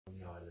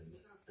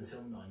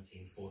until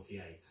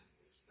 1948.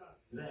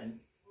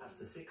 Then,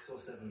 after 6 or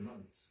 7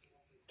 months,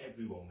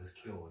 everyone was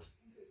cured.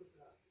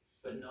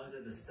 But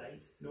neither the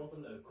state nor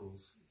the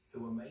locals,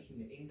 who were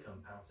making an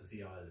income out of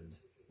the island,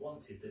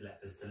 wanted the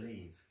lepers to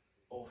leave,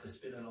 or for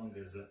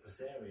Spinalonga's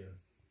leprosarium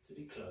to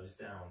be closed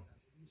down.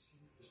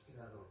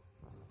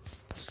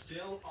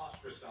 Still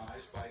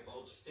ostracized by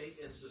both state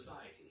and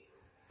society,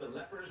 the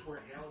lepers were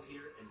held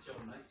here until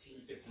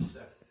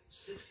 1957,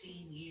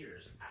 16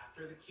 years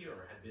after the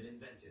cure had been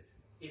invented.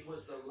 It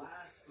was the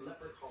last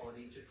leper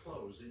colony to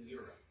close in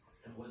Europe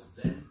and was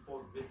then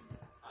forbidden,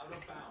 out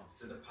of bounds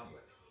to the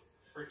public.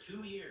 For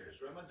 2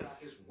 years,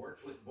 Ramadakis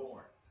worked with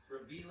Bourne,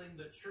 revealing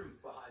the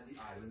truth behind the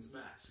island's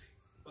mask.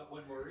 But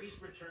when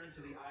Maurice returned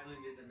to the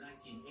island in the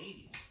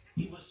 1980s,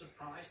 he was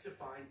surprised to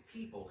find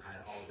people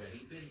had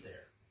already been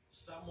there.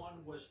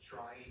 Someone was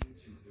trying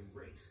to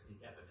erase the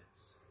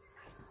evidence.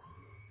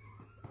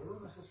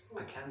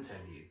 I can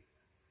tell you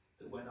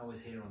that when I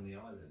was here on the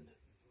island,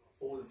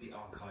 all of the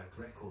archived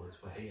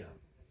records were here.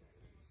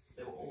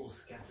 They were all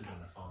scattered on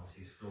the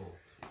pharmacy's floor.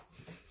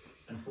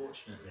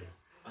 Unfortunately,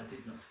 I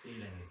did not steal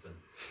any of them,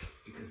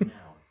 because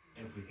now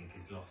everything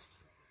is lost.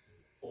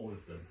 All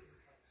of them.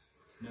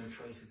 No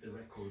trace of the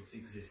records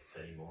exists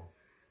anymore.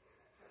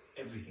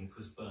 Everything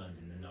was burned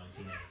in the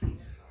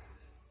 1980s.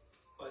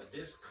 But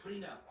this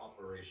cleanup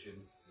operation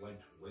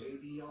went way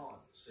beyond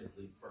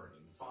simply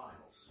burning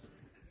files.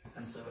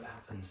 And so it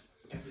happened.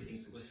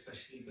 Everything that was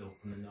specially built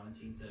from the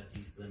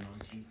 1930s to the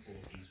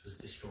 1940s was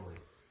destroyed,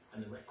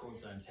 and the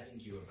records I'm telling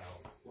you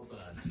about were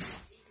burned.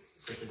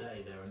 So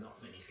today there are not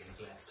many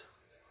things left.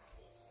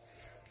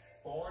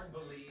 Bourne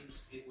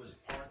believes it was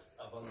part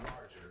of a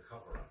larger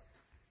cover-up.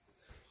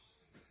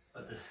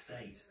 But the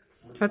state...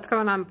 What's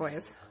going on,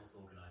 boys?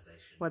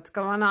 What's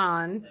going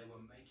on?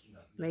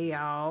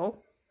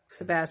 Leo,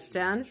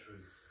 Sebastian.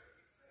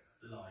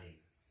 Lying.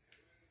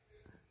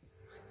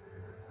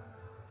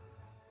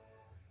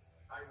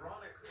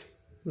 Ironically,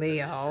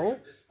 Leo,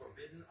 this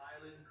forbidden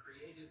island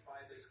created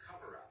by this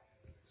cover-up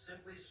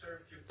simply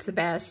served to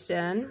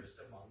Sebastian. interest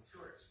among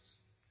tourists,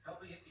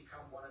 helping it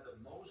become one of the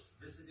most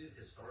visited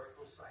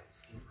historical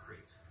sites in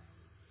Crete.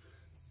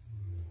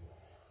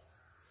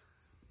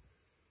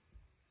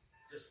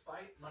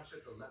 Despite much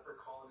of the leper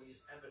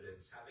colony's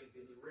evidence having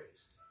been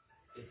erased,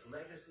 its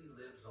legacy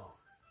lives on,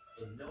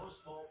 in no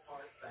small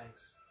part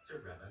thanks to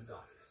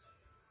Remendakis.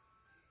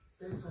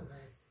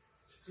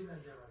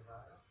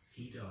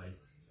 He died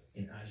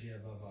in Agia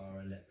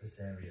Varvara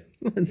Leprosarium.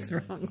 What's in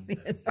wrong,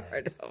 1978.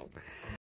 Leonardo?